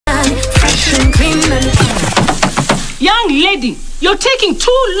Young lady, you're taking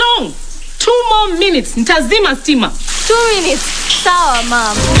too long. 2 more minutes. Nitazima stima. 2 minutes. Sawa,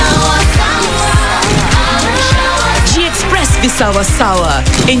 mom. G-Express Visawa Sour.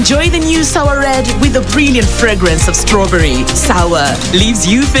 Enjoy the new Sour Red with the brilliant fragrance of strawberry. Sour leaves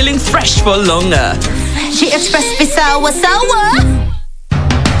you feeling fresh for longer. G-Express Visawa Sour.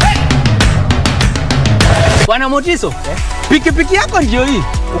 Bwana Motiso, pikipiki yako ndio hii.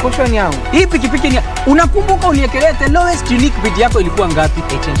 Uko shwani yangu. Hii pikipiki ni unakumbuka uniekelea the lowest unique bid yako ilikuwa ngapi?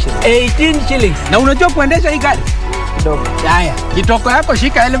 18 shillings. Na unajua kuendesha hii gari? Kidogo. Haya, kitoko yako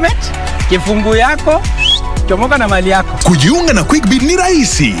shika helmet, kifungu yako chomoka na mali yako. Kujiunga na QuickBid ni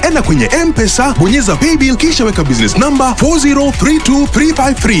rahisi. Enda kwenye M-Pesa, bonyeza paybill kisha weka business number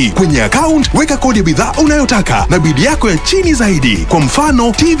 4032353. Kwenye account weka kodi ya bidhaa unayotaka na bid yako ya chini zaidi. Kwa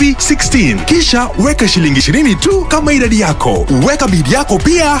mfano TV 16. Kisha weka shilingi 20 tu kama idadi yako. Weka bid yako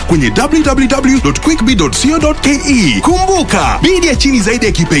pia kwenye www.quickbid.co.ke. Kumbuka, bid ya chini zaidi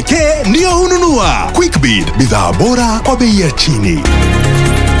ya kipekee ndio hununua. QuickBid, bidhaa bora kwa bei ya chini.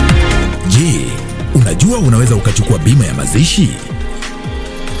 Je, unajua unaweza ukachukua bima ya mazishi?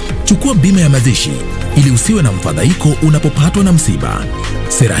 Chukua bima ya mazishi ili usiwe na mfadhaiko unapopatwa na msiba.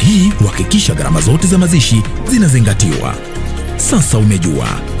 Sera hii huhakikisha gharama zote za mazishi zinazingatiwa. Sasa umejua.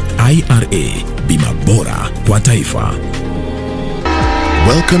 IRA, bima bora kwa taifa.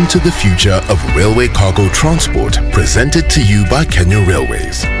 Welcome to the future of railway cargo transport, presented to you by Kenya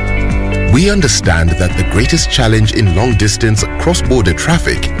Railways. We understand that the greatest challenge in long-distance cross-border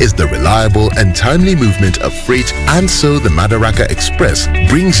traffic is the reliable and timely movement of freight, and so the Madaraka Express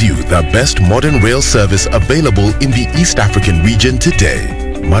brings you the best modern rail service available in the East African region today.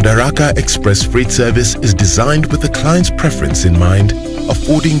 Madaraka Express freight service is designed with the client's preference in mind,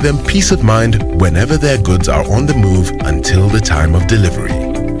 affording them peace of mind whenever their goods are on the move until the time of delivery.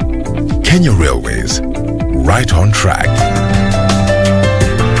 Kenya Railways, right on track.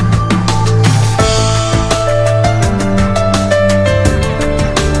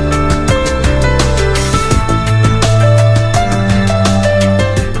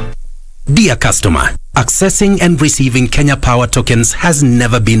 Dear customer, accessing and receiving Kenya Power tokens has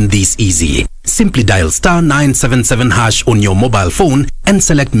never been this easy. Simply dial *977# on your mobile phone and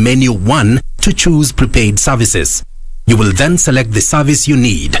select menu 1 to choose prepaid services. You will then select the service you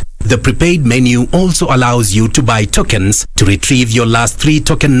need. The prepaid menu also allows you to buy tokens to retrieve your last 3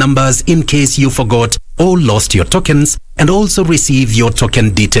 token numbers in case you forgot or lost your tokens, and also receive your token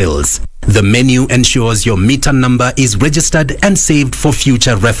details. The menu ensures your meter number is registered and saved for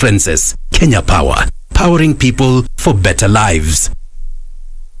future references. Kenya Power, powering people for better lives.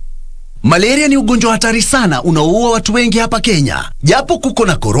 Malaria ni ugonjwa hatari sana unaoua watu wengi hapa Kenya. Japo kuko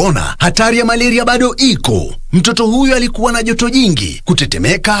na corona, hatari ya malaria bado iko. Mtoto huyu alikuwa na joto jingi,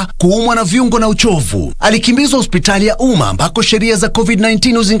 kutetemeka, kuumwa na viungo na uchovu. Alikimbizwa hospitali ya umma ambako sheria za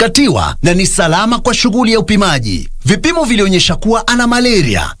COVID-19 huzingatiwa na ni salama kwa shughuli ya upimaji. Vipimo vilionyesha kuwa ana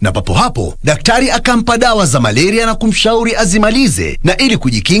malaria, na papo hapo daktari akampa dawa za malaria na kumshauri azimalize, na ili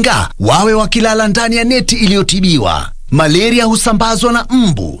kujikinga wawe wakilala ndani ya neti iliyotibiwa. Malaria husambazwa na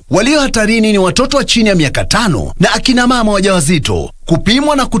mbu. Walio hatarini ni watoto wa chini ya miaka 5 na akina mama wajawazito.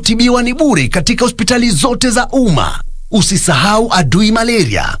 Kupimwa na kutibiwa ni bure katika hospitali zote za umma. Usisahau adui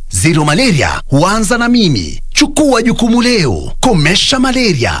malaria. Zero malaria huanza na mimi. Chukua jukumu leo. Komesha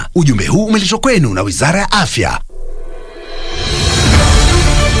malaria. Ujumbe huu umeletwa kwenu na Wizara ya Afya.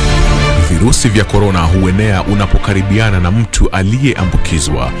 Virusi vya korona huenea unapokaribiana na mtu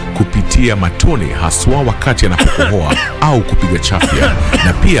aliyeambukizwa kupitia matone, haswa wakati anapokohoa au kupiga chafya,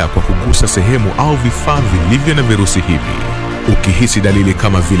 na pia kwa kugusa sehemu au vifaa vilivyo na virusi hivi. Ukihisi dalili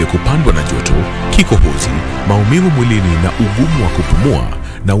kama vile kupandwa na joto, kikohozi, maumivu mwilini na ugumu wa kupumua,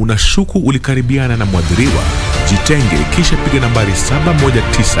 na unashuku ulikaribiana na mwadhiriwa, jitenge kisha piga nambari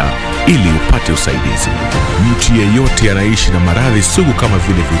 719 ili upate usaidizi. Mtu yeyote anaishi na maradhi sugu kama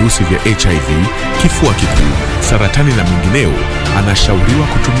vile virusi vya HIV, kifua kikuu, saratani na mengineo anashauriwa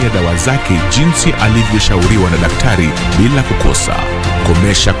kutumia dawa zake jinsi alivyoshauriwa na daktari bila kukosa.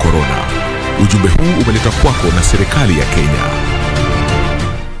 Komesha korona. Ujumbe huu umeletwa kwako na serikali ya Kenya.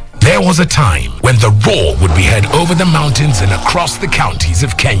 There was a time when the roar would be heard over the mountains and across the counties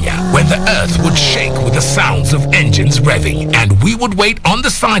of Kenya, when the earth would shake with the sounds of engines revving, and we would wait on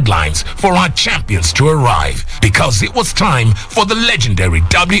the sidelines for our champions to arrive, because it was time for the legendary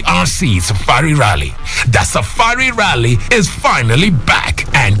WRC Safari Rally. The Safari Rally is finally back,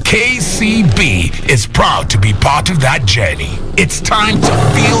 and KCB is proud to be part of that journey. It's time to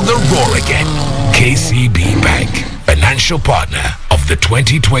feel the roar again. KCB Bank, financial partner of the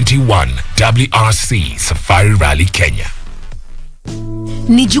 2021 WRC Safari Rally Kenya.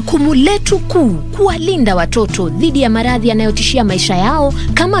 Ni jukumu letu kuu kuwalinda watoto dhidi ya maradhi yanayotishia maisha yao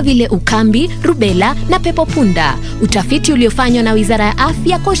kama vile ukambi, rubela na pepo punda. Utafiti uliofanywa na Wizara ya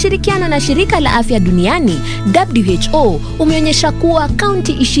Afya kwa ushirikiano na Shirika la Afya Duniani WHO umeonyesha kuwa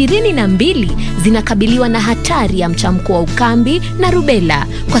kaunti 22 zinakabiliwa na hatari ya mchamko wa ukambi na rubela.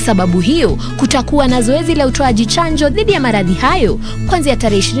 Kwa sababu hiyo, kutakuwa na zoezi la utoaji chanjo dhidi ya maradhi hayo kuanzia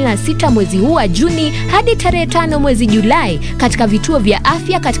tarehe 26 mwezi huu wa Juni hadi tarehe 5 mwezi Julai katika vituo vya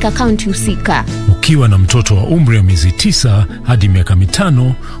afya katika kaunti husika. Ukiwa na mtoto wa umri wa miezi 9 hadi miaka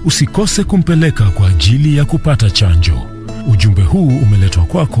 5, usikose kumpeleka kwa ajili ya kupata chanjo. Ujumbe huu umeletwa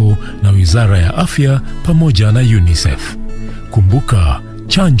kwako na Wizara ya Afya pamoja na UNICEF. Kumbuka,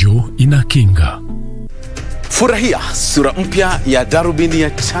 chanjo inakinga. Furahia sura mpya ya Darubini ya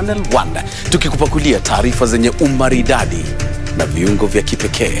Channel 1 tukikupakulia taarifa zenye umaridadi na viungo vya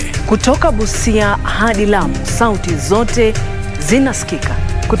kipekee. Kutoka Busia hadi Lamu, sauti zote zinasikika.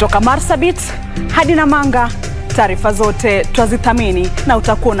 Kutoka Marsabit hadi Namanga, taarifa zote twazithamini na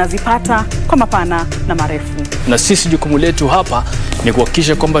utakuwa unazipata kwa mapana na marefu. Na sisi jukumu letu hapa ni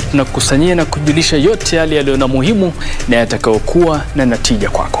kuhakikisha kwamba tunakusanyia na kujulisha yote yale yaliyo na muhimu na yatakayokuwa na natija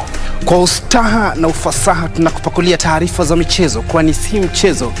kwako. Kwa ustaha na ufasaha tunakupakulia taarifa za michezo, kwani si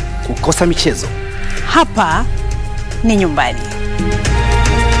mchezo kukosa michezo. Hapa ni nyumbani.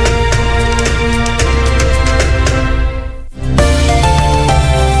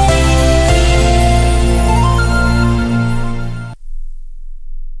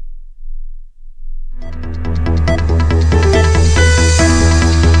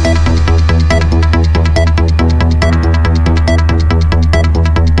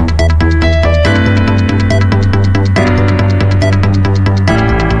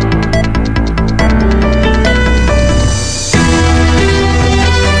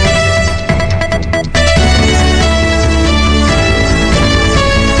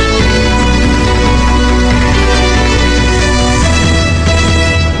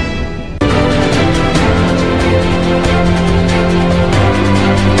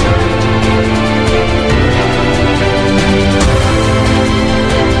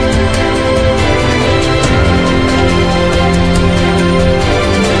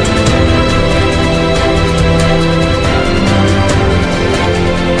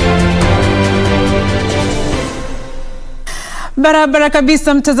 Barabara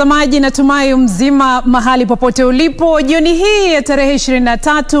kabisa mtazamaji, natumai mzima mahali popote ulipo. Jioni hii ya tarehe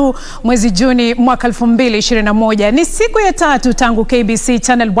 23 mwezi Juni mwaka 2021 ni siku ya 3 tangu KBC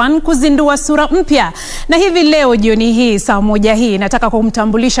Channel 1 kuzindua sura mpya. Na hivi leo jioni hii saa 1 hii nataka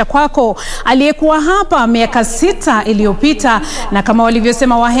kumtambulisha kwako aliyekuwa hapa miaka 6 iliyopita, na kama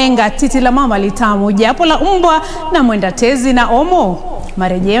walivyosema wahenga, titi la mama litamu japo la umbwa na mwenda tezi na omo.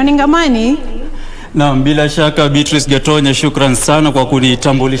 Marejeo ni ngamani. Na bila shaka Beatrice Gatonye, shukran sana kwa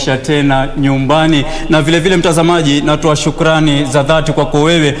kunitambulisha tena nyumbani. Na vile vile mtazamaji, natoa shukrani za dhati kwako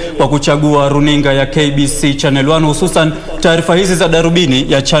wewe kwa kuchagua runinga ya KBC Channel 1, hususan taarifa hizi za Darubini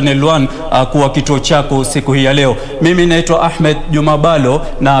ya Channel 1 kuwa kituo chako siku hii ya leo. Mimi naitwa Ahmed Juma Bhalo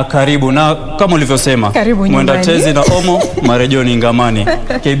na karibu. Na kama ulivyosema, mwenda tezi na omo, marejeo ni ngamani.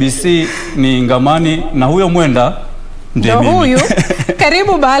 KBC ni ngamani na huyo mwenda ndio huyu.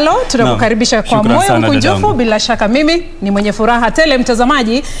 Karibu Bhalo, tunakukaribisha kwa moyo mkunjufu. Bila shaka mimi ni mwenye furaha tele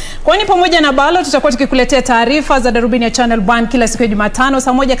mtazamaji, kwani pamoja na Bhalo tutakuwa tukikuletea taarifa za Darubini ya Channel 1 kila siku ya Jumatano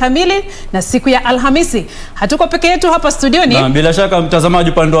saa 1 kamili na siku ya Alhamisi. Hatuko peke yetu hapa studioni. Na bila shaka mtazamaji,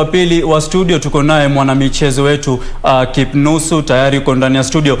 upande wa pili wa studio tuko naye mwanamichezo wetu Kip Nusu, tayari uko ndani ya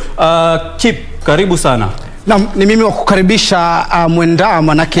studio. Kip, karibu sana. Na ni mimi wa kukaribisha mwenda,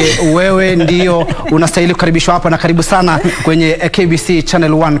 manake wewe ndio unastahili kukaribishwa hapa, na karibu sana kwenye KBC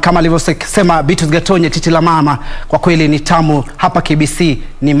Channel 1. Kama alivyosema Beatrice Gatonye, titi la mama kwa kweli ni tamu, hapa KBC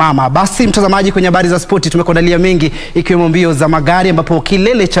ni mama. Basi mtazamaji, kwenye habari za spoti tumekuandalia mengi, ikiwemo mbio za magari ambapo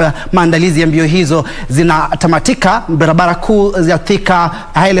kilele cha maandalizi ya mbio hizo zinatamatika barabara kuu ya Thika,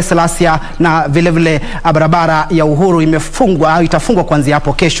 Haile Selassie na vile vile barabara ya Uhuru imefungwa au itafungwa kuanzia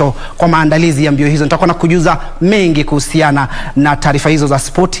hapo kesho kwa maandalizi ya mbio hizo. Nitakuwa na kujuza mengi kuhusiana na taarifa hizo za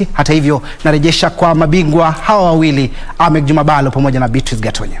spoti. Hata hivyo narejesha kwa mabingwa hawa wawili, Juma Bhalo pamoja na Beatrice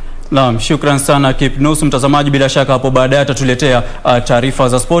Gatonye. Naam, shukran sana Kip Nusu. Mtazamaji, bila shaka hapo baadaye atatuletea taarifa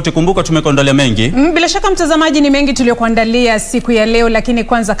za spoti. Kumbuka tumekuandalia mengi. Bila shaka mtazamaji, ni mengi tuliyokuandalia siku ya leo, lakini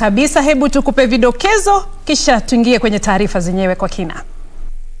kwanza kabisa hebu tukupe vidokezo kisha tuingie kwenye taarifa zenyewe kwa kina.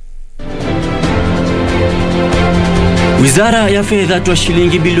 Wizara ya Fedha toa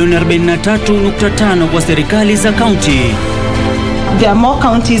shilingi bilioni 43.5 kwa serikali za kaunti. there are more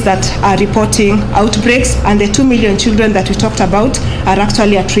counties that are reporting outbreaks, and the 2 million children that we talked about are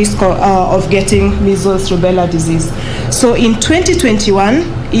actually at risk of getting measles, rubella disease. So in 2021,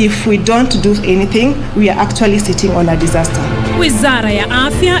 if we don't do anything, we are actually sitting on a disaster. Wizara ya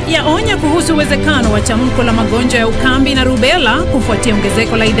Afya yaonya kuhusu uwezekano wa chamko la magonjwa ya ukambi na rubela kufuatia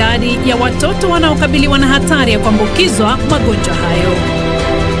ongezeko la idadi ya watoto wanaokabiliwa na hatari ya kuambukizwa magonjwa hayo.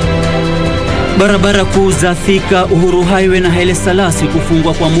 Barabara kuu za Thika, Uhuru Highway na Haile Selassie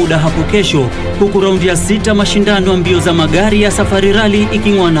kufungwa kwa muda hapo kesho, huku raundi ya 6 mashindano mbio za magari ya Safari Rally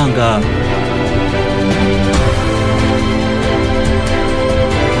iking'oa nanga.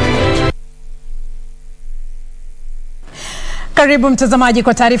 Karibu mtazamaji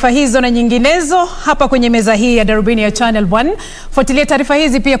kwa taarifa hizo na nyinginezo hapa kwenye meza hii ya Darubini ya Channel 1. Fuatilia taarifa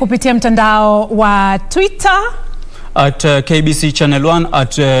hizi pia kupitia mtandao wa Twitter at KBC Channel 1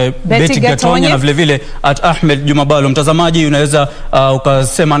 at Betty Gatonye na vile vile at Ahmed Juma Bhalo. Mtazamaji unaweza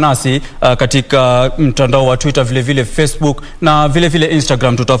ukasema nasi katika mtandao wa Twitter, vile vile Facebook na vile vile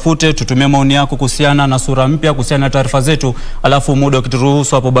Instagram. Tutafute, tutumie maoni yako kuhusiana na sura mpya, kuhusiana na taarifa zetu, alafu muda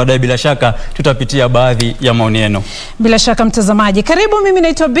ukituruhusu hapo baadaye bila shaka tutapitia baadhi ya maoni yenu. Bila shaka mtazamaji. Karibu, mimi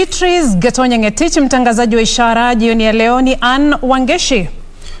naitwa Beatrice Gatonye Ngetichi, mtangazaji wa ishara jioni ya leo ni Ann Wangeshi.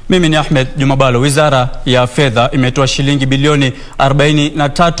 Mimi ni Ahmed Juma Bhalo. Wizara ya Fedha imetoa shilingi bilioni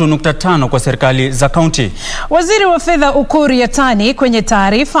 43.5 kwa serikali za kaunti. Waziri wa Fedha Ukur Yatani kwenye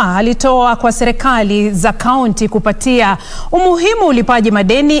taarifa alitoa kwa serikali za kaunti kupatia umuhimu ulipaji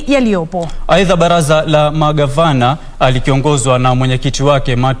madeni yaliyopo. Aidha, baraza la magavana alikiongozwa na mwenyekiti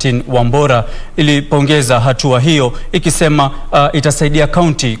wake Martin Wambora ilipongeza hatua hiyo, ikisema itasaidia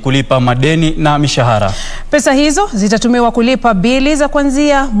kaunti kulipa madeni na mishahara. Pesa hizo zitatumiwa kulipa bili za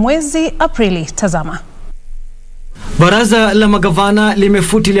kuanzia mwezi Aprili. Tazama. Baraza la magavana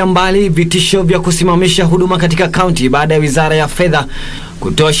limefutilia mbali vitisho vya kusimamisha huduma katika kaunti baada ya Wizara ya Fedha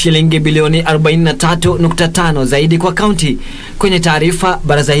kutoa shilingi bilioni 43.5 zaidi kwa kaunti. Kwenye taarifa,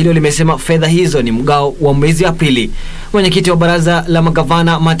 baraza hilo limesema fedha hizo ni mgao wa mwezi Aprili. Mwenyekiti wa baraza la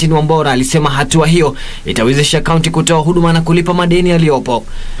magavana Martin Wambora alisema hatua hiyo itawezesha kaunti kutoa huduma na kulipa madeni yaliyopo.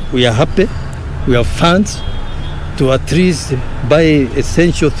 We are happy. We have funds to at least buy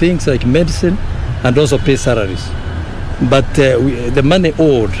essential things like medicine and also pay salaries. But the money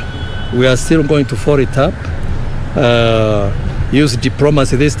owed, we are still going to follow it up, use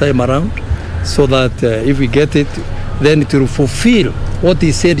diplomacy this time around, so that if we get it, then it will fulfill what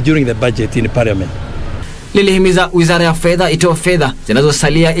he said during the budget in Parliament. Lilihimiza Wizara ya Fedha itoe fedha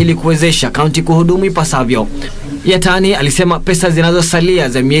zinazosalia ili kuwezesha kaunti kuhudumu ipasavyo. Yatani alisema pesa zinazosalia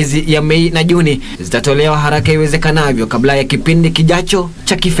za miezi ya Mei na Juni zitatolewa haraka iwezekanavyo kabla ya kipindi kijacho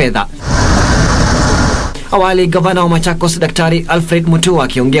cha kifedha. Awali, gavana wa Machakos Daktari Alfred Mutua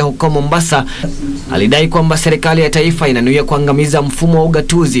akiongea huko Mombasa alidai kwamba serikali ya taifa inanuia kuangamiza mfumo wa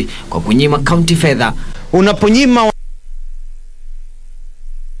ugatuzi kwa kunyima kaunti fedha. Unaponyima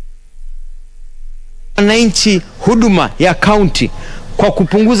wananchi huduma ya kaunti kwa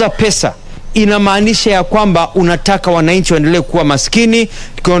kupunguza pesa, inamaanisha ya kwamba unataka wananchi waendelee kuwa maskini,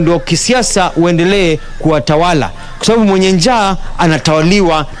 ndio kisiasa uendelee kuwatawala, kwa sababu mwenye njaa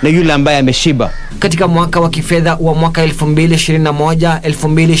anatawaliwa na yule ambaye ameshiba. Katika mwaka wa kifedha wa mwaka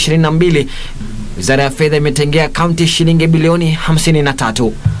 2021-2022, Wizara ya Fedha imetengea kaunti shilingi bilioni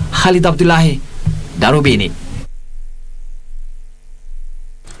 53. Khalid Abdullahi, Darubini.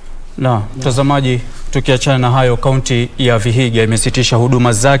 Na mtazamaji, tukiachana na hayo, kaunti ya Vihiga imesitisha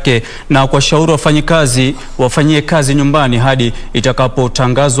huduma zake na kuwashauri wafanyikazi wafanyie kazi nyumbani hadi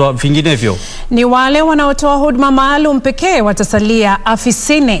itakapotangazwa vinginevyo. Ni wale wanaotoa huduma maalum pekee watasalia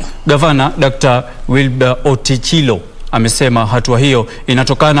afisini. Gavana Dr. Wilbur Otichilo amesema hatua hiyo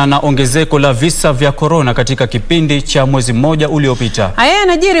inatokana na ongezeko la visa vya corona katika kipindi cha mwezi mmoja uliopita. Haya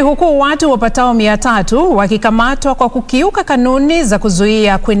yanajiri huku watu wapatao 300 wakikamatwa kwa kukiuka kanuni za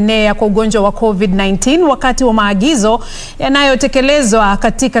kuzuia kuenea kwa ugonjwa wa COVID-19 wakati wa maagizo yanayotekelezwa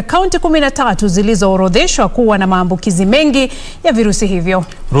katika kaunti 13 zilizoorodheshwa kuwa na maambukizi mengi ya virusi hivyo.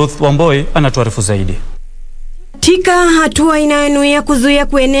 Ruth Wamboi anatuarifu zaidi. Katika hatua inayonuia kuzuia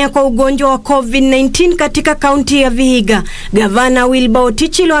kuenea kwa ugonjwa wa COVID-19 katika kaunti ya Vihiga, Gavana Wilbur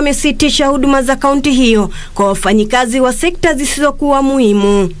Otichilo amesitisha huduma za kaunti hiyo kwa wafanyikazi wa sekta zisizokuwa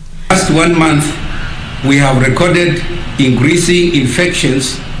muhimu. Last 1 month we have recorded increasing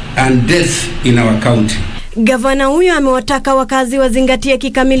infections and deaths in our county. Gavana huyo amewataka wakazi wazingatie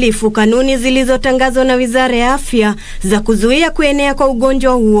kikamilifu kanuni zilizotangazwa na Wizara ya Afya za kuzuia kuenea kwa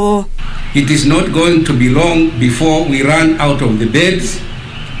ugonjwa huo. It is not going to be long before we run out of the beds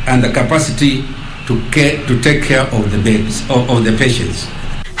and the capacity to take care of the beds of the patients.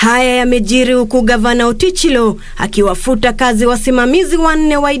 Haya yamejiri huku gavana Otichilo akiwafuta kazi wasimamizi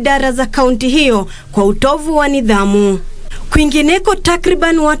 4 wa idara za kaunti hiyo kwa utovu wa nidhamu. Kwingineko,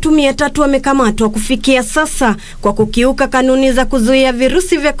 takriban watu 300 wamekamatwa kufikia sasa kwa kukiuka kanuni za kuzuia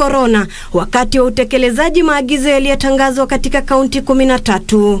virusi vya korona wakati wa utekelezaji maagizo yaliyotangazwa katika kaunti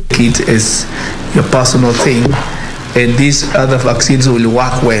 13. It is your personal thing, and these other vaccines will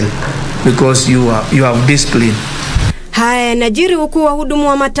work well because you have discipline. Haya yanajiri huku wahudumu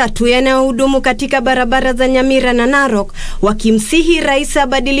wa matatu yanayohudumu katika barabara za Nyamira na Narok wakimsihi rais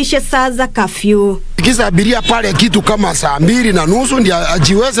abadilishe saa za kafyu. Kisa abiria pale kitu kama saa 2:30 ndio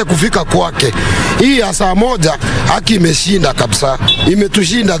ajiweze kufika kwake. Hii ya saa 1 haki imeshinda kabisa.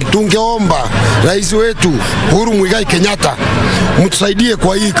 Imetushinda. Tungeomba rais wetu Uhuru Muigai Kenyatta mtusaidie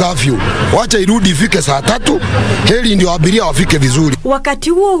kwa hii kafyu. Wacha irudi ifike saa 3, heri ndio abiria wafike vizuri. Wakati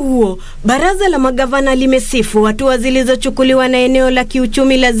huo huo, baraza la magavana limesifu hatua zilizochukuliwa na eneo la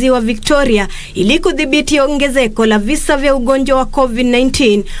kiuchumi la Ziwa Victoria ili kudhibiti ongezeko la visa vya ugonjwa wa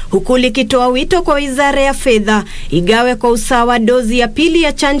COVID-19, huku likitoa wito kwa wizara ya fedha igawe kwa usawa dozi ya pili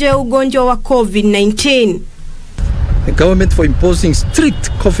ya chanjo ya ugonjwa wa COVID-19. The government for imposing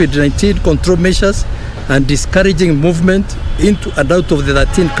strict COVID-19 control measures and discouraging movement into and out of the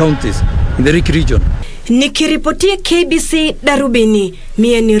 13 counties in the region. Nikiripotia KBC Darubini,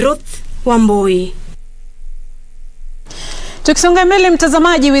 mie ni Ruth Wamboi. Tukisonga mbele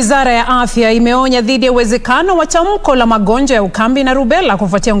mtazamaji, wizara ya afya imeonya dhidi ya uwezekano wa tamko la magonjwa ya ukambi na rubela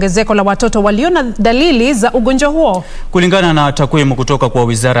kufuatia ongezeko la watoto walio na dalili za ugonjwa huo. Kulingana na takwimu kutoka kwa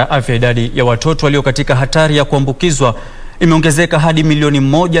wizara ya afya, idadi ya watoto walio katika hatari ya kuambukizwa imeongezeka hadi milioni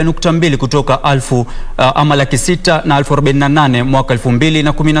 1.2 kutoka 648 mwaka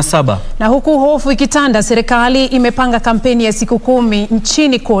 2017. Na huku hofu ikitanda, serikali imepanga kampeni ya siku 10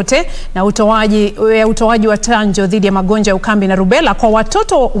 nchini kote na utoaji wa chanjo dhidi ya magonjwa ya ukambi na rubela kwa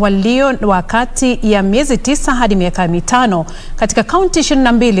watoto walio wakati ya miezi 9 hadi miaka 5 katika kaunti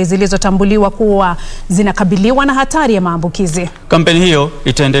 22 zilizotambuliwa kuwa zinakabiliwa na hatari ya maambukizi. Kampeni hiyo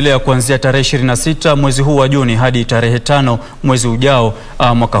itaendelea kuanzia tarehe 26 mwezi huu wa Juni hadi tarehe 5 mwezi ujao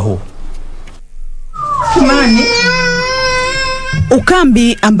mwaka huu.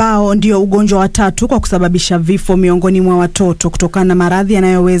 Ukambi ambao ndio ugonjwa wa 3 kwa kusababisha vifo miongoni mwa watoto kutokana na maradhi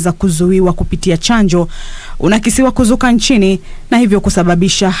yanayoweza kuzuiwa kupitia chanjo unakisiwa kuzuka nchini na hivyo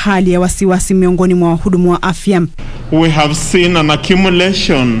kusababisha hali ya wasiwasi miongoni mwa wahudumu wa afya. We have seen an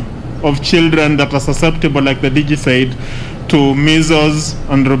accumulation of children that are susceptible, like the DG said, to measles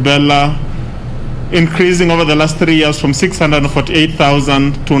and rubella, increasing over the last 3 years from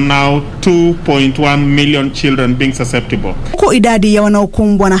 648,000 to now 2.1 million children being susceptible. Huku idadi ya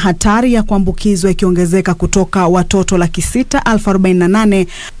wanaokumbwa na hatari ya kuambukizwa ikiongezeka kutoka watoto 648,000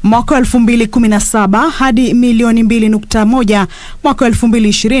 mwaka 2017 hadi milioni 2.1 mwaka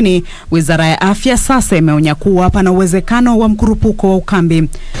 2020, wizara ya afya sasa imeonya kuwa pana uwezekano wa mkurupuko wa ukambi.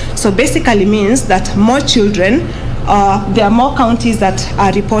 So basically means that more children, there are more counties that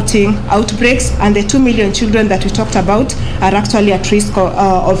are reporting outbreaks, and the 2 million children that we talked about are actually at risk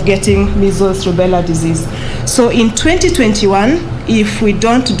of getting measles rubella disease. So in 2021, if we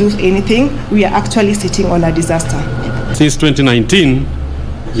don't do anything, we are actually sitting on a disaster. Since 2019,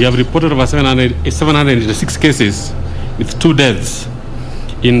 we have reported over 786 cases with 2 deaths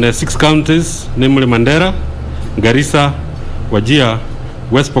in the 6 counties, namely Mandera, Garissa, Wajir,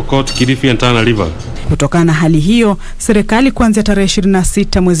 West Pokot, Kilifi and Tana River. Kutokana na hali hiyo, serikali kuanzia tarehe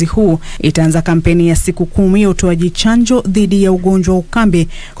 26 mwezi huu itaanza kampeni ya siku 10 ya utoaji chanjo dhidi ya ugonjwa wa ukambi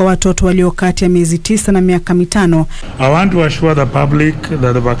kwa watoto walio kati ya miezi 9 na miaka 5. I want to assure the public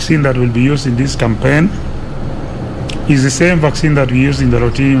that the vaccine that will be used in this campaign is the same vaccine that we use in the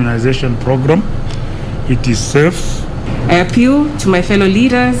routine immunization program. It is safe. I appeal to my fellow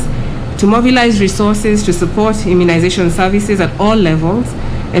leaders to mobilize resources to support immunization services at all levels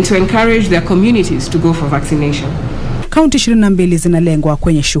and to encourage their communities to go for vaccination. Kaunti 22 zinalengwa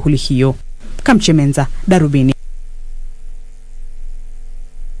kwenye shughuli hiyo. Kamchemenza, Darubini.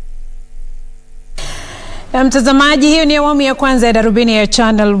 Mtazamaji, hiyo ni awamu ya kwanza ya Darubini ya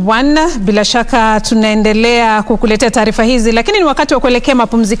Channel 1. Bila shaka tunaendelea kukuletea taarifa hizi, lakini ni wakati wa kuelekea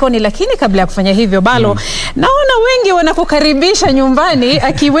mapumzikoni. Lakini kabla ya kufanya hivyo, Bhalo, naona wengi wanakukaribisha nyumbani,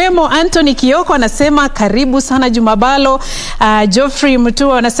 akiwemo Anthony Kioko anasema karibu sana Juma Bhalo. Geoffrey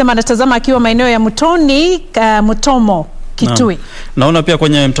Mutua anasema anatazama akiwa maeneo ya Mutoni, Mutomo, Kitui. Naona pia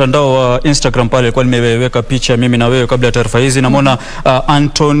kwenye mtandao wa Instagram pale kwa nimeweka picha mimi na wewe kabla ya taarifa hizi. Naona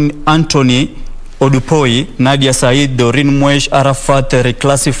Anthony Odupoi, Nadia Said, Doreen Mwesh, Arafat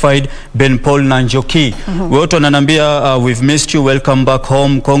Reclassified, Ben Paul na Njoki. Wote wananiambia we've missed you, welcome back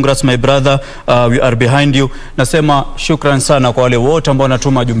home, congrats my brother, we are behind you. Nasema shukran sana kwa wale wote ambao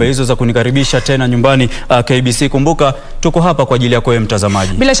wanatuma jumbe hizo za kunikaribisha tena nyumbani KBC. Kumbuka tuko hapa kwa ajili yako wewe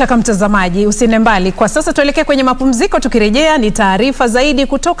mtazamaji. Bila shaka mtazamaji, usine mbali. Kwa sasa tuelekee kwenye mapumziko, tukirejea ni taarifa zaidi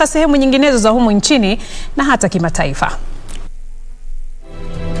kutoka sehemu nyinginezo za humu nchini na hata kimataifa.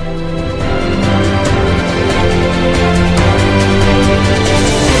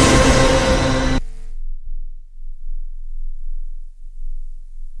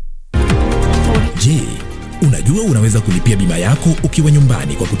 Je, unajua unaweza kulipia bima yako ukiwa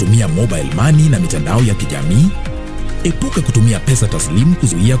nyumbani kwa kutumia mobile money na mitandao ya kijamii? Epuka kutumia pesa taslimu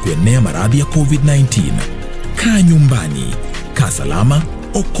kuzuia kuenea maradhi ya COVID-19. Kaa nyumbani, kaa salama,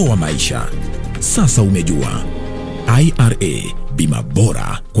 okoa maisha. Sasa umejua. IRA, bima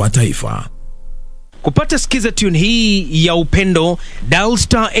bora kwa taifa. Kupata skiza tune hii ya upendo, dial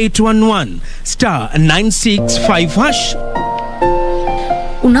 *811 *965 hash.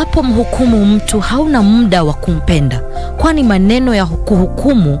 Unapomhukumu mtu hauna muda wa kumpenda, kwani maneno ya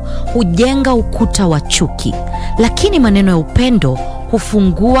kuhukumu hujenga ukuta wa chuki, lakini maneno ya upendo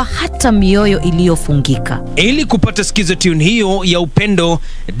hufungua hata mioyo iliyofungika. Ili kupata skiza tune hiyo ya upendo,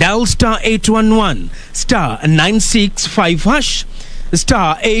 dial *811 *965 hash,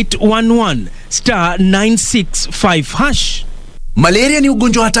 *811 *965 hash. Malaria ni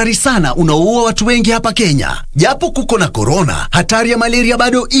ugonjwa hatari sana unaoua watu wengi hapa Kenya. Japo kuko na corona, hatari ya malaria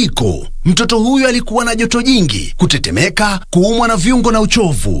bado iko. Mtoto huyu alikuwa na joto jingi, kutetemeka, kuumwa na viungo na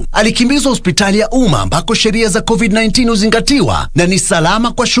uchovu. Alikimbizwa hospitali ya umma ambako sheria za COVID-19 huzingatiwa na ni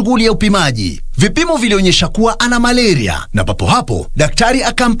salama kwa shughuli ya upimaji. Vipimo vilionyesha kuwa ana malaria, na papo hapo daktari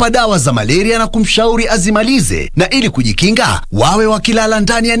akampa dawa za malaria na kumshauri azimalize, na ili kujikinga wawe wakilala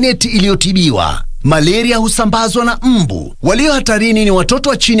ndani ya neti iliyotibiwa. Malaria husambazwa na mbu. Walio hatarini ni watoto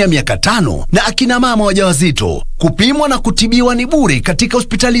wa chini ya miaka 5 na akina mama wajawazito. Kupimwa na kutibiwa ni bure katika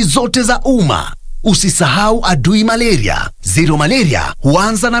hospitali zote za umma. Usisahau adui malaria. Zero malaria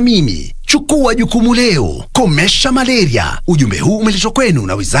huanza na mimi. Chukua jukumu leo. Komesha malaria. Ujumbe huu umeletwa kwenu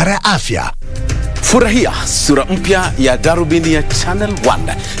na Wizara ya Afya. Furahia sura mpya ya Darubini ya Channel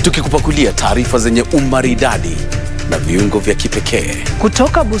 1, tukikupakulia taarifa zenye umaridadi na viungo vya kipekee.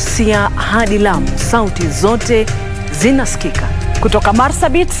 Kutoka Busia hadi Lamu, sauti zote zinasikika. Kutoka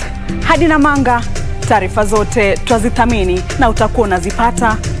Marsabit hadi Namanga, taarifa zote twazithamini na utakuwa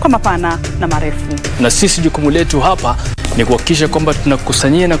unazipata kwa mapana na marefu. Na sisi jukumu letu hapa ni kuhakikisha kwamba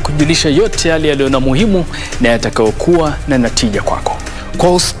tunakusanyia na kujulisha yote yale yaliyo na muhimu na yatakayokuwa na natija kwako.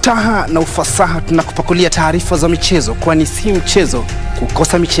 Kwa ustaha na ufasaha tunakupakulia taarifa za michezo, kwani si mchezo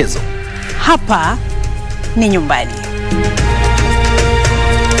kukosa michezo. Hapa ni nyumbani.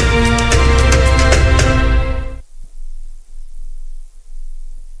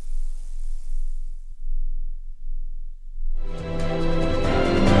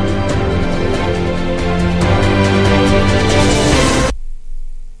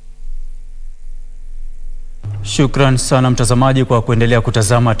 Shukran sana mtazamaji kwa kuendelea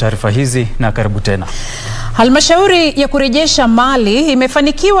kutazama taarifa hizi, na karibu tena. Halmashauri ya kurejesha mali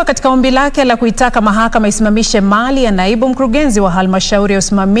imefanikiwa katika ombi lake la kuitaka mahakama isimamishe mali ya naibu mkurugenzi wa halmashauri ya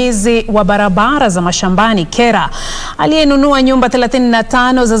usimamizi wa barabara za mashambani KERA, aliyenunua nyumba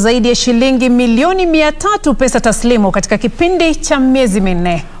 35 za zaidi ya shilingi milioni 300 pesa taslimu katika kipindi cha miezi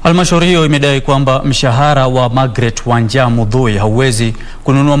minne. Halmashauri hiyo imedai kwamba mshahara wa Margaret Wanja Mudhui hauwezi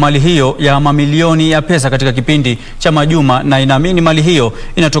kununua mali hiyo ya mamilioni ya pesa katika kipindi cha majuma, na inaamini mali hiyo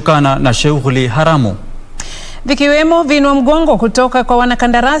inatokana na shughuli haramu, vikiwemo vinua mgongo kutoka kwa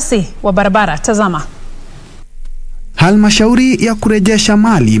wanakandarasi wa barabara. Tazama. Halmashauri ya kurejesha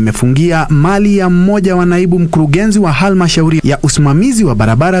mali imefungia mali ya mmoja wa naibu mkurugenzi wa halmashauri ya usimamizi wa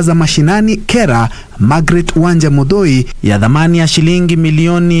barabara za mashinani KERA, Margaret Wanja Mudhui, ya dhamani ya shilingi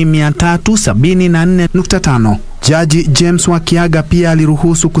milioni 374.5. Jaji James Wakiaga pia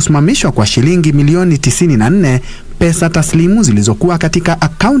aliruhusu kusimamishwa kwa shilingi milioni 94 pesa taslimu zilizokuwa katika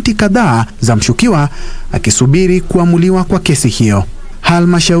akaunti kadhaa za mshukiwa, akisubiri kuamuliwa kwa kesi hiyo.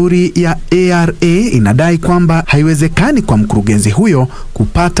 Halmashauri ya ARA inadai kwamba haiwezekani kwa mkurugenzi huyo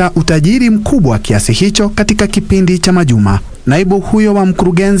kupata utajiri mkubwa kiasi hicho katika kipindi cha majuma. Naibu huyo wa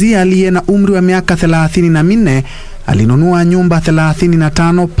mkurugenzi aliye na umri wa miaka 34 alinunua nyumba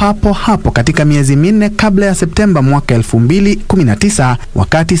 35 papo hapo katika miezi minne kabla ya Septemba mwaka 2019,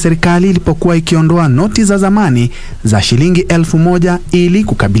 wakati serikali ilipokuwa ikiondoa noti za zamani za shilingi 1000 ili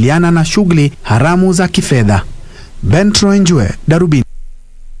kukabiliana na shughuli haramu za kifedha. Darubini.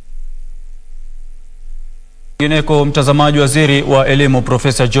 Kwingineko, mtazamaji, waziri wa elimu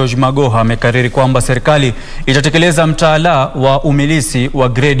Profesa George Magoha amekariri kwamba serikali itatekeleza mtaala wa umilisi wa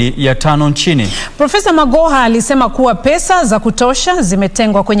gredi ya 5 nchini. Profesa Magoha alisema kuwa pesa za kutosha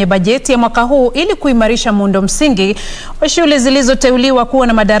zimetengwa kwenye bajeti ya mwaka huu ili kuimarisha muundo msingi wa shule zilizoteuliwa kuwa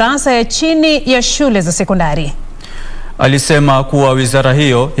na madarasa ya chini ya shule za sekondari. Alisema kuwa wizara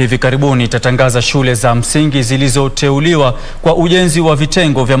hiyo hivi karibuni itatangaza shule za msingi zilizoteuliwa kwa ujenzi wa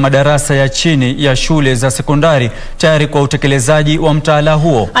vitengo vya madarasa ya chini ya shule za sekondari tayari kwa utekelezaji wa mtaala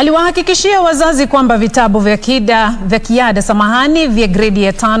huo. Aliwahakikishia wazazi kwamba vitabu vya kiada vya gredi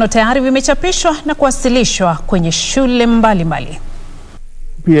ya 5 tayari vimechapishwa na kuwasilishwa kwenye shule mbalimbali.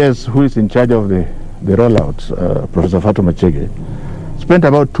 PS who is in charge of the rollout, Professor Fatuma Chege, spent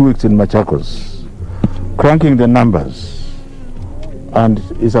about 2 weeks in Machakos cranking the numbers and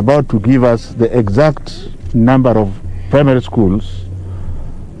is about to give us the exact number of primary schools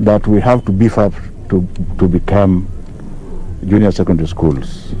that we have to beef up to become junior secondary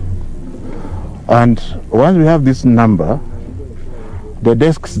schools. And once we have this number, the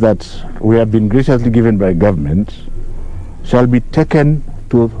desks that we have been graciously given by government shall be taken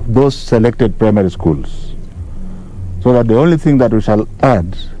to those selected primary schools, so that the only thing that we shall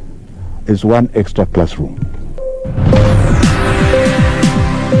add is 1 extra classroom.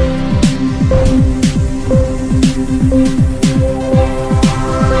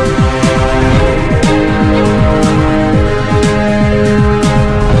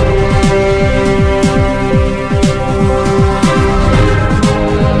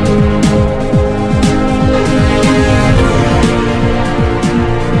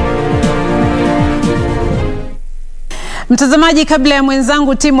 Mtazamaji, kabla ya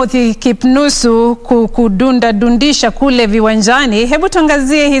mwenzangu Timothy Kipnusu kudundisha kule viwanjani, hebu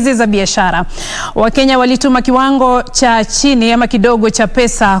tuangazie hizi za biashara. Wakenya walituma kiwango cha chini ama kidogo cha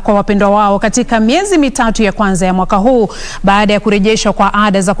pesa kwa wapendwa wao katika miezi mitatu ya kwanza ya mwaka huu baada ya kurejeshwa kwa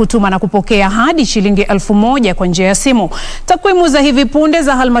ada za kutuma na kupokea hadi shilingi 1000 kwa njia ya simu. Takwimu za hivi punde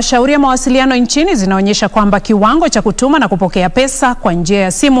za halmashauri ya mawasiliano nchini zinaonyesha kwamba kiwango cha kutuma na kupokea pesa kwa njia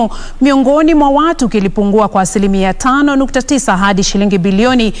ya simu miongoni mwa watu kilipungua kwa 5.9 hadi shilingi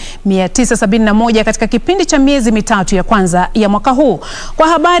bilioni 971 katika kipindi cha miezi mitatu ya kwanza ya mwaka huu. Kwa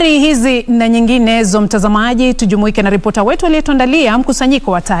habari hizi na nyinginezo, mtazamaji, tujumuike na ripota wetu aliyetuandalia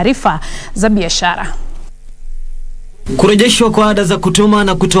mkusanyiko wa taarifa za biashara. Kurejeshwa kwa ada za kutuma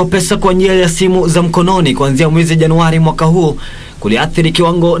na kutoa pesa kwa njia ya simu za mkononi kuanzia mwezi Januari mwaka huu kuliathiri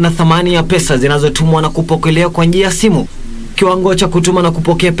kiwango na thamani ya pesa zinazotumwa na kupokelewa kwa njia ya simu. Kiwango cha kutuma na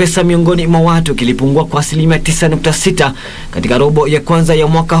kupokea pesa miongoni mwa watu kilipungua kwa 9.6 katika robo ya kwanza ya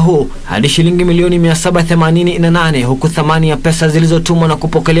mwaka huu hadi shilingi milioni 788, huku thamani ya pesa zilizotumwa na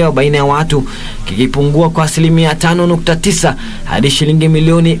kupokelewa baina ya watu kikipungua kwa 5.9 hadi shilingi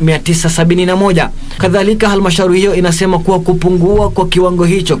milioni 971. Kadhalika, halmashauri hiyo inasema kuwa kupungua kwa kiwango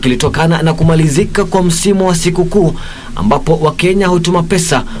hicho kilitokana na kumalizika kwa msimu wa sikukuu ambapo Wakenya hutuma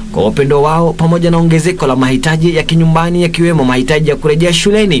pesa kwa wapendwa wao pamoja na ongezeko la mahitaji ya kinyumbani yakiwemo mahitaji ya kurejea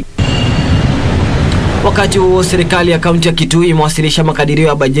shuleni. Wakati huo, serikali ya kaunti ya Kitui imewasilisha makadirio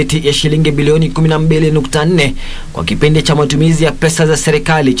ya bajeti ya shilingi bilioni 12.4 kwa kipindi cha matumizi ya pesa za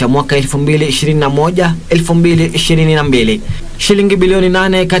serikali cha mwaka 2021-2022. Shilingi bilioni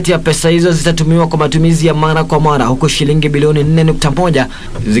 8 kati ya pesa hizo zitatumiwa kwa matumizi ya mara kwa mara, huku shilingi bilioni 4.1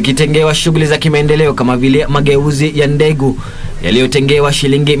 zikitengewa shughuli za kimaendeleo kama vile mageuzi ya ndegu yaliyotengewa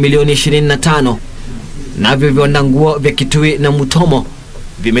shilingi milioni 25. Navyo viwanda nguo vya Kitui na Mutomo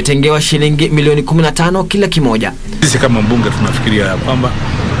vimetengewa shilingi milioni 15 kila kimoja. Sisi kama mbunge tunafikiria kwamba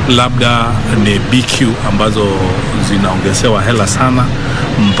labda ni BQ ambazo zinaongezewa hela sana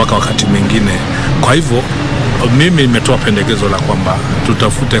mpaka wakati mwingine. Kwa hivyo mimi nimetoa pendekezo la kwamba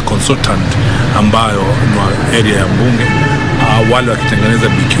tutafute consultant ambayo ni area ya mbunge, wale wakitengeneza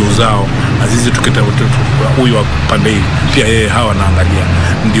BQ zao, azizi tukitafuta huyu wa pande hii pia yeye hawa naangalia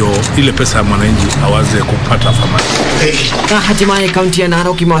ndio ile pesa ya mwananchi awaze kupata thamani. Na hatimaye kaunti ya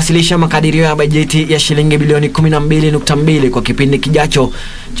Narok imewasilisha makadirio ya bajeti ya shilingi bilioni 12.2 kwa kipindi kijacho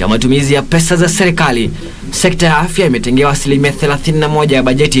cha matumizi ya pesa za serikali. Sekta ya afya imetengewa 31% ya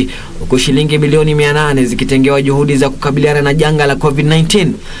bajeti, huku shilingi bilioni 800 zikitengewa juhudi za kukabiliana na janga la COVID-19.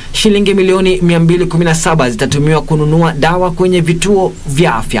 Shilingi milioni 217 zitatumiwa kununua dawa kwenye vituo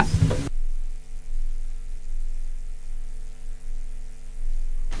vya afya.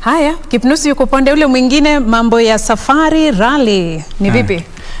 Haya, Kipnusi yuko pande ule mwingine, mambo ya safari rally ni vipi?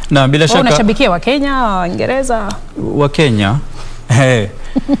 Na bila shaka unashabikia wa Kenya, Waingereza? Wa Kenya.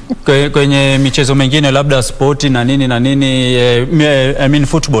 Kwenye michezo mengine labda sporti na nini I mean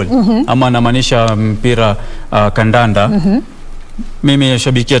football, ama namaanisha mpira kandanda. Mimi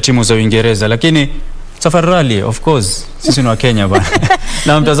nashabikia timu za Uingereza, lakini Safari Rally, of course. Sisi ni wa Kenya bana.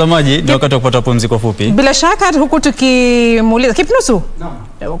 Na mtazamaji, ni wakati wa kupata pumziko fupi. Bila shaka huku tukimuuliza Kipnusu.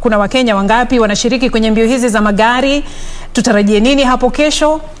 Kuna Wakenya wangapi wanashiriki kwenye mbio hizi za magari? Tutarajie nini hapo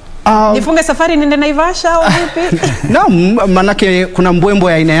kesho? Nifunge safari niende Naivasha au vipi? Naam, manake kuna mbwembo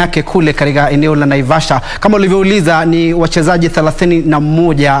ya aina yake kule katika eneo la Naivasha. Kama ulivyouliza, ni wachezaji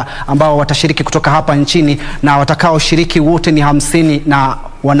 31 ambao watashiriki kutoka hapa nchini, na watakao shiriki wote ni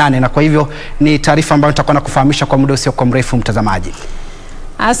 58, na kwa hivyo ni taarifa ambayo nitakuwa nakufahamisha kwa muda usio mrefu mtazamaji.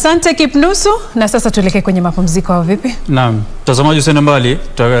 Asante Kipnusu, na sasa tuelekee kwenye mapumziko au vipi? Naam, mtazamaji usiende mbali,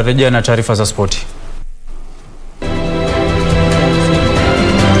 tutarejea na taarifa za spoti.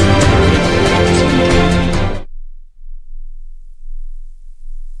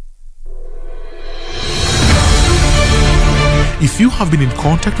 If you have been in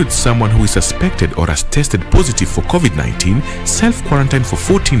contact with someone who is suspected or has tested positive for COVID-19, self-quarantine for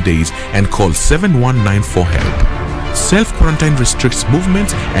 14 days and call 7194 for help. Self-quarantine restricts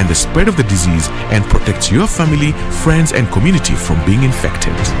movement and the spread of the disease and protects your family, friends and community from being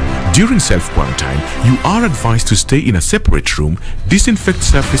infected. During self-quarantine, you are advised to stay in a separate room, disinfect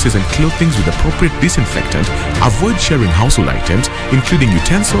surfaces and clothing with appropriate disinfectant, avoid sharing household items, including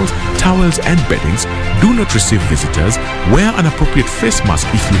utensils, towels and beddings, do not receive visitors, wear an appropriate face mask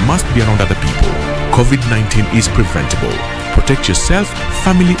if you must be around other people. COVID-19 is preventable. Protect yourself,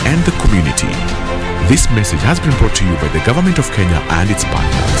 family and the community. This message has been brought to you by the Government of Kenya and its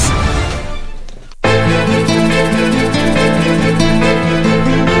partners.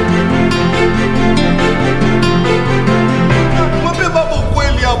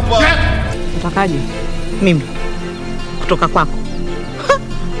 Utakaje? Mimi kutoka kwako.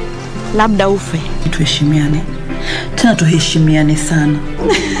 Labda ufe. Tuheshimiane. Tena tuheshimiane sana.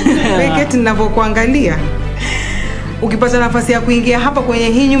 Weketi ninavyokuangalia. Ukipata nafasi ya kuingia hapa kwenye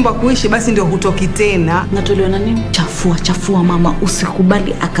hii nyumba kuishi, basi ndio hutoki tena. Natolewa na nini? Chafua mama,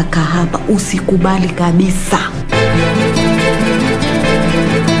 usikubali akakaa hapa, usikubali kabisa.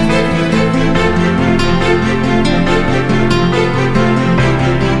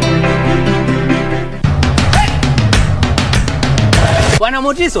 Bwana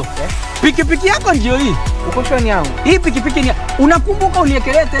Motiso, pikipiki yako ndio hii. Uko shwani yangu. Hii pikipiki ni unakumbuka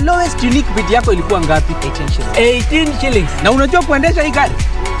uliekelea the lowest unique bid yako ilikuwa ngapi? 18 shillings. Na unajua kuendesha hii gari?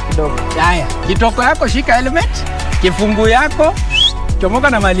 Kidogo. Haya, kitoko yako shika helmet, kifungu yako chomoka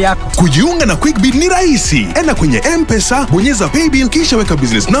na mali yako. Kujiunga na QuickBid ni rahisi. Enda kwenye M-Pesa, bonyeza paybill kisha weka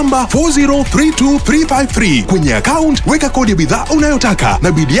business number 4032353. Kwenye account weka kodi ya bidhaa unayotaka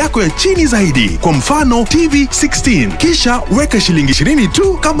na bid yako ya chini zaidi. Kwa mfano TV 16. Kisha weka shilingi 20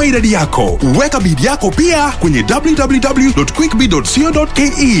 tu kama idadi yako. Weka bid yako pia kwenye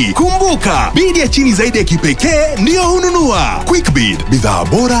www.quickbid.co.ke. Kumbuka, bid ya chini zaidi ya kipekee ndio hununua. QuickBid, bidhaa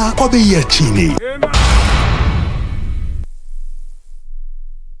bora kwa bei ya chini.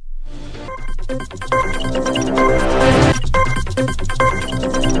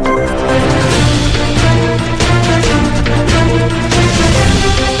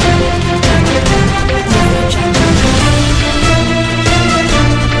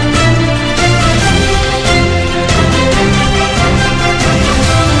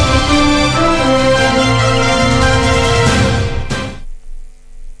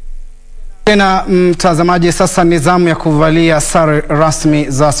 Tena mtazamaji, sasa nizamu ya kuvalia sare rasmi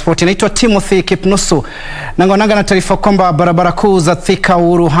za spoti. Naitwa Timothy Kipnusu. Nangonanga na taarifa kwamba barabara kuu za Thika,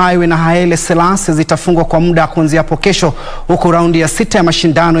 Uhuru Highway na Haile Selassie zitafungwa kwa muda kuanzia hapo kesho, huku raundi ya 6 ya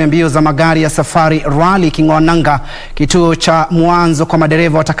mashindano ya mbio za magari ya Safari Rally king'oananga. Kituo cha mwanzo kwa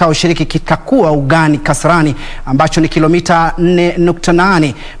madereva watakaoshiriki kitakuwa ugani Kasarani, ambacho ni kilomita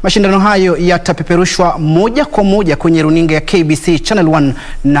 4.8. Mashindano hayo yatapeperushwa moja kwa moja kwenye runinga ya KBC Channel 1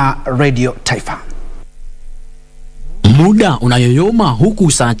 na Radio Taifa. Muda unayoyoma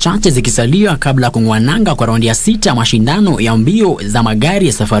huku saa chache zikisalia kabla ya kung'oananga kwa raundi ya 6 ya mashindano ya mbio za magari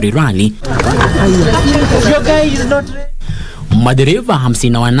ya Safari Rally. Madereva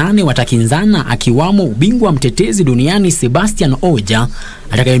 58 watakinzana, akiwamo ubingwa mtetezi duniani Sebastian Oja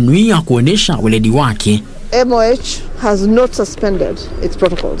atakayenuia kuonesha weledi wake. MOH has not suspended its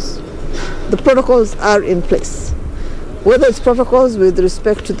protocols. The protocols are in place. Whether it's protocols with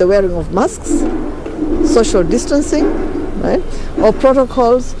respect to the wearing of masks, social distancing, right, or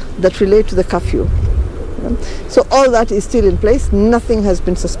protocols that relate to the curfew. So all that is still in place. Nothing has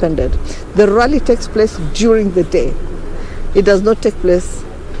been suspended. The rally takes place during the day. It does not take place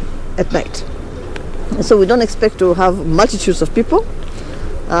at night. So we don't expect to have multitudes of people,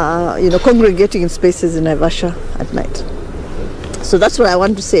 congregating in spaces in Naivasha at night. So that's what I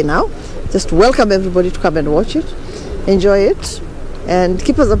want to say now. Just welcome everybody to come and watch it, enjoy it, and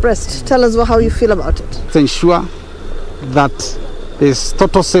keep us abreast. Tell us how you feel about it. To ensure that there's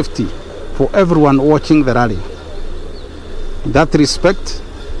total safety for everyone watching the rally. In that respect,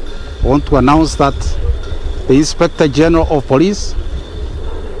 I want to announce that the Inspector General of Police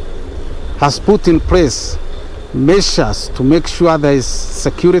has put in place measures to make sure there is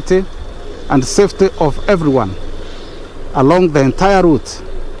security and safety of everyone along the entire route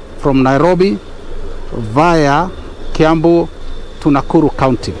from Nairobi via Kiambu to Nakuru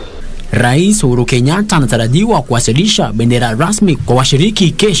County. Rais Uhuru Kenyatta anatarajiwa kuwasilisha bendera rasmi kwa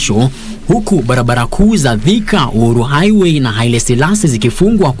washiriki kesho, huku barabara kuu za Thika, Uhuru Highway na Haile Selassie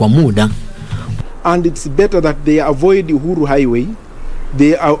zikifungwa kwa muda. And it's better that they avoid Uhuru Highway,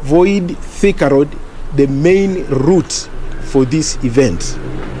 they avoid Thika Road, the main route for this event.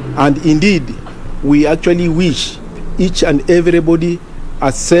 And indeed, we actually wish each and everybody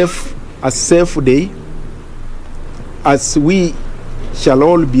a safe day, as we shall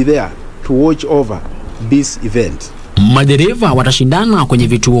all be there to watch over this event. Madereva watashindana kwenye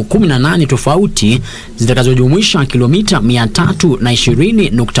vituo 18 tofauti zitakazojumuisha kilomita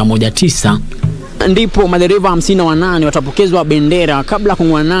 320.19. Ndipo madereva 58 watapokezwa bendera kabla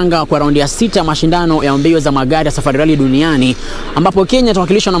kung'wananga kwa raundi ya 6 mashindano ya mbio za magari ya safari rally duniani, ambapo Kenya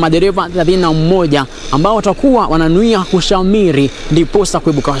itawakilishwa na madereva 31 ambao watakuwa wananuia kushamiri ndiposa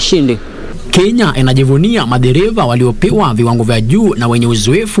kuibuka washindi. Kenya inajivunia madereva waliopewa viwango vya juu na wenye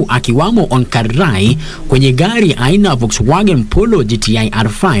uzoefu, akiwamo Onkarai kwenye gari aina Volkswagen Polo GTI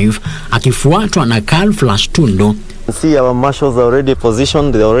R5 akifuatwa na Carl Flash Tundo. See, our marshals are already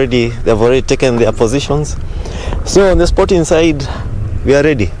positioned. They've already taken their positions. So on the sporting side, we are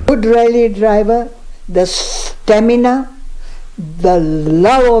ready. Good rally driver, the stamina, the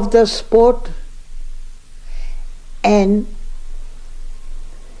love of the sport, and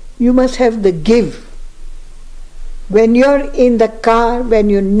you must have the give. When you're in the car, when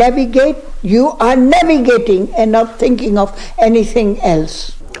you navigate, you are navigating and not thinking of anything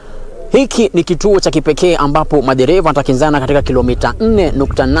else. Hiki ni kituo cha kipekee ambapo madereva watakinzana katika kilomita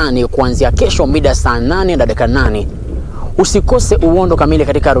 4.8 kuanzia kesho mida saa 8:08. Usikose uondo kamili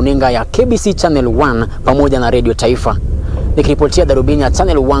katika runinga ya KBC Channel 1 pamoja na Radio Taifa. Nikiripotia Darubini ya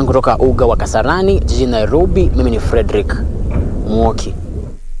Channel 1 kutoka uga wa Kasarani jijini Nairobi, mimi ni Frederick Mwoki.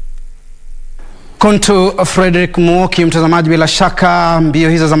 Konto Frederick Mwoki. Mtazamaji, bila shaka mbio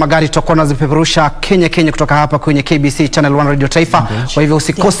hizo za magari tutakuwa nazipeperusha Kenya kutoka hapa kwenye KBC Channel 1 Radio Taifa. Kwa hivyo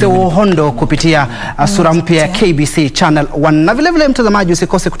usikose uhondo kupitia sura mpya ya KBC Channel 1. Na vile vile mtazamaji,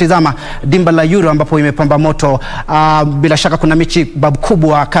 usikose kutizama dimba la Euro ambapo imepamba moto. Bila shaka kuna mechi babu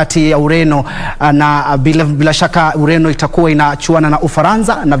kubwa kati ya Ureno na bila shaka Ureno itakuwa inachuana na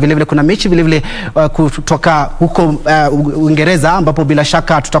Ufaransa, na vile vile kuna mechi vile vile kutoka huko Uingereza ambapo bila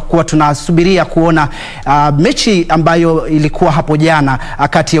shaka tutakuwa tunasubiria kuona mechi ambayo ilikuwa hapo jana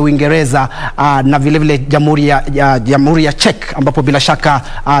kati ya Uingereza na vile vile Jamhuri ya Czech ambapo bila shaka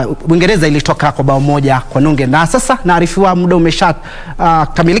Uingereza ilitoka kwa bao 1-0. Na sasa naarifiwa muda umesha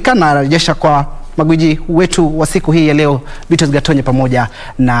kamilika, na rejesha kwa magwiji wetu wa siku hii ya leo, Beatrice Gatonye pamoja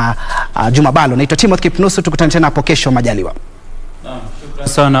na Juma Bhalo. Naitwa Timothy Kipnusu, tukutane tena hapo kesho majaliwa.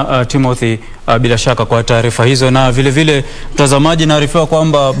 Sana Timothy, bila shaka kwa taarifa hizo, na vile vile mtazamaji naarifiwa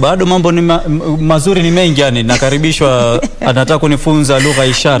kwamba bado mambo ni mazuri ni mengi, yani nakaribishwa anataka kunifunza lugha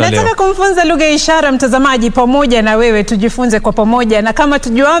ishara leo. Nataka kumfunza lugha ishara mtazamaji, pamoja na wewe tujifunze kwa pamoja, na kama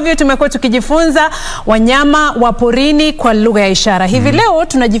tujuavyo tumekuwa tukijifunza wanyama wa porini kwa lugha ya ishara. Hivi leo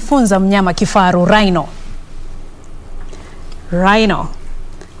tunajifunza mnyama kifaru, rhino. Rhino.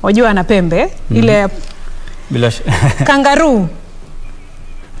 Wajua ana pembe ile bila kangaroo.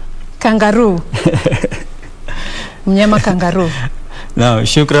 Kangaroo. Mnyama kangaroo. Naam,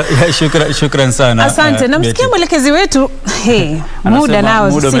 shukran sana. Asante. Namsikia mwelekezi wetu. Muda nao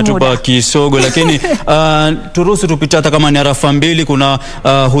si muda. Umetupa kisogo, lakini turuhusu tupite hata kama ni arafa mbili. Kuna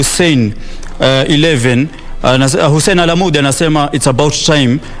Hussein 11 Hussein Alamudi anasema it's about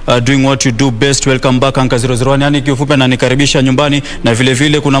time doing what you do best, welcome back Anka 001, yani kiufupi na nikaribisha nyumbani. Na vile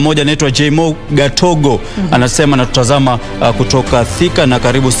vile kuna moja anaitwa Jmo Gatogo anasema natutazama kutoka Thika, na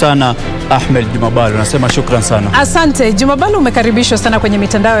karibu sana Ahmed Juma Bhalo anasema shukran sana. Asante Juma Bhalo, umekaribishwa sana kwenye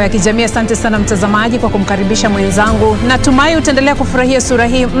mitandao ya kijamii. Asante sana mtazamaji kwa kumkaribisha mwenzangu. Natumai utaendelea kufurahia sura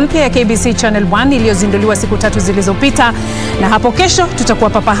hii mpya ya KBC Channel 1 iliyozinduliwa siku 3 zilizopita, na hapo kesho tutakuwa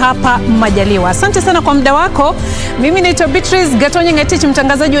papa hapa majaliwa. Asante sana kwa muda wako. Mimi naitwa Beatrice Gatonye Ngatichi,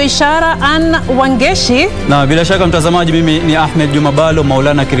 mtangazaji wa ishara Ann Wangeshi. Na bila shaka mtazamaji, mimi ni Ahmed Juma Bhalo,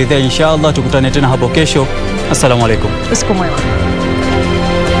 Maulana kiridhia inshallah tukutane tena hapo kesho. Assalamu alaikum. Usiku mwema.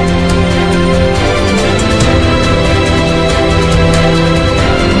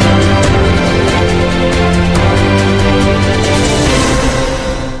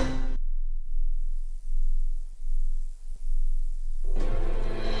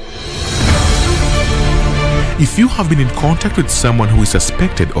 If you have been in contact with someone who is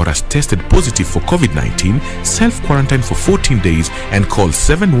suspected or has tested positive for COVID-19, self-quarantine for 14 days and call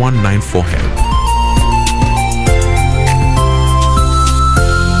 7194 for help.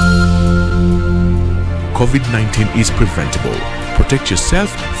 COVID-19 is preventable. Protect yourself,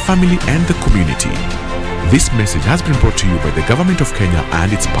 family and the community. This message has been brought to you by the Government of Kenya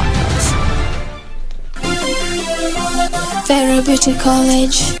and its partners. Vera Beauty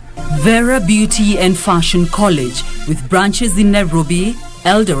College. Vera Beauty and Fashion College with branches in Nairobi,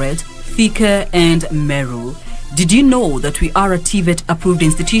 Eldoret, Thika and Meru. Did you know that we are a TVET approved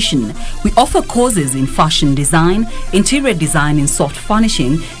institution? We offer courses in fashion design, interior design in soft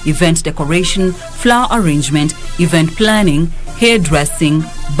furnishing, event decoration, flower arrangement, event planning, hairdressing,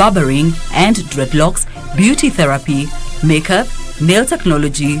 barbering and dreadlocks, beauty therapy, makeup, nail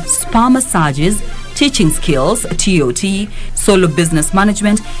technology, spa massages, teaching skills, TOT, solo business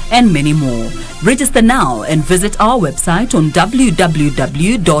management, and many more. Register now and visit our website on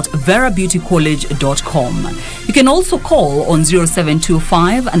www.verabeautycollege.com. You can also call on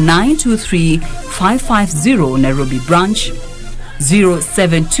 0725-923-550 Nairobi branch,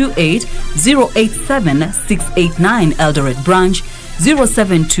 0728-087-689 Eldoret branch,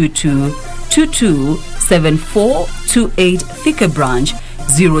 0722-227428 Thika branch,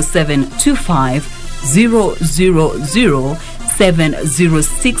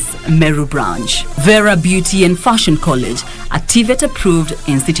 0725-000-706 Meru branch. Vera Beauty and Fashion College, a TVET approved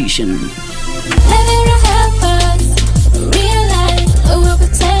institution.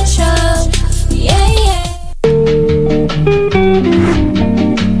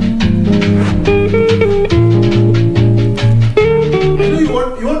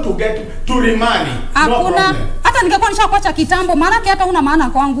 You want to get to remarry. Hakuna hata ningekuwa nishakuacha kitambo, maana hata una maana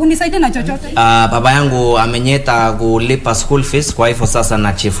kwangu, nisaidie na chochote. Baba yangu amenyeta kulipa school fees, kwa hivyo sasa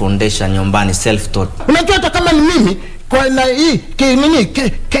nachifundisha nyumbani self taught. Unajua hata kama ni mimi kwa na hii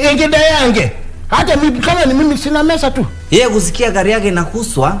ngida yange, hata mimi kama ni mimi sina mesa tu. Yeye kusikia gari yake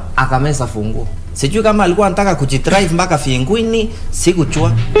inakuswa akamesa funguo. Sijui kama alikuwa anataka kujidrive mpaka Fingwini,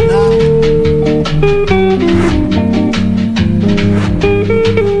 sikuchua.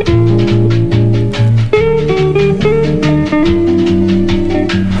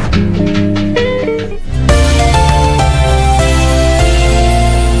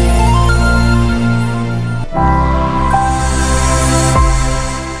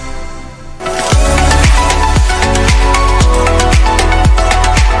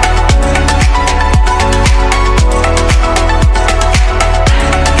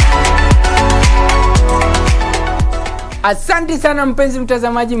 Asante sana mpenzi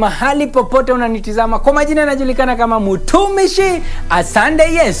mtazamaji mahali popote unanitizama. Kwa majina najulikana kama Mutumishi. Asante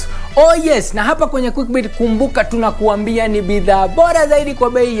Yesu. Oh yes, na hapa kwenye Quick Bit kumbuka tunakuambia ni bidhaa bora zaidi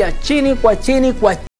kwa bei ya chini kwa